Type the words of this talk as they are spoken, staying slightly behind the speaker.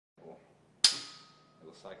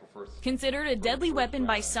Considered a deadly weapon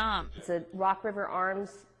by some. It's a Rock River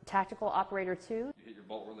Arms Tactical Operator 2. You hit your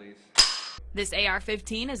bolt release. This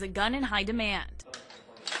AR-15 is a gun in high demand.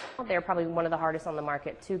 They're probably one of the hardest on the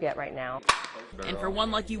market to get right now. And for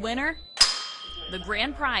one lucky winner, the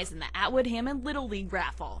grand prize in the Atwood Hammond Little League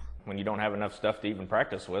raffle. When you don't have enough stuff to even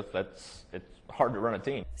practice with, it's hard to run a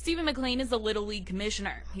team. Stephen McLean is the Little League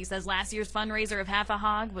commissioner. He says last year's fundraiser of half a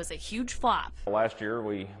hog was a huge flop. Last year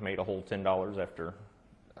we made a whole $10 after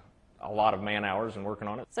a lot of man hours and working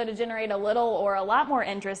on it. So to generate a little or a lot more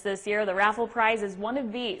interest this year, the raffle prize is one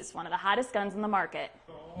of these, one of the hottest guns in the market.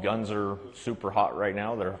 Guns are super hot right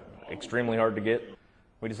now. They're extremely hard to get.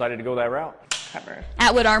 We decided to go that route.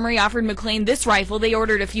 Atwood Armory offered McLean this rifle they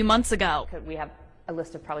ordered a few months ago. We have a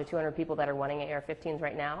list of probably 200 people that are wanting AR-15s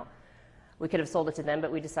right now. We could have sold it to them,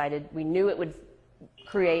 but we decided we knew it would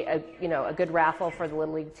create a good raffle for the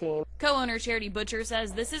Little League team. Co-owner Charity Butcher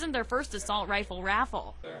says this isn't their first assault rifle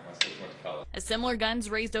raffle. A similar gun's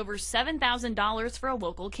raised over $7,000 for a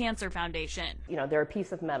local cancer foundation. They're a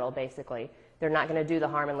piece of metal, basically. They're not going to do the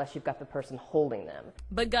harm unless you've got the person holding them.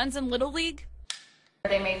 But guns in Little League?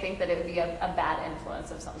 They may think that it would be a bad influence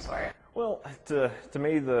of some sort. Well, to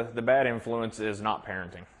me, the bad influence is not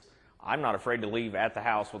parenting. I'm not afraid to leave at the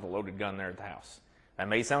house with a loaded gun there at the house. That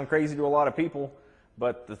may sound crazy to a lot of people,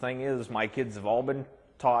 but the thing is, my kids have all been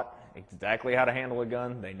taught exactly how to handle a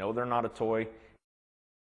gun. They know they're not a toy,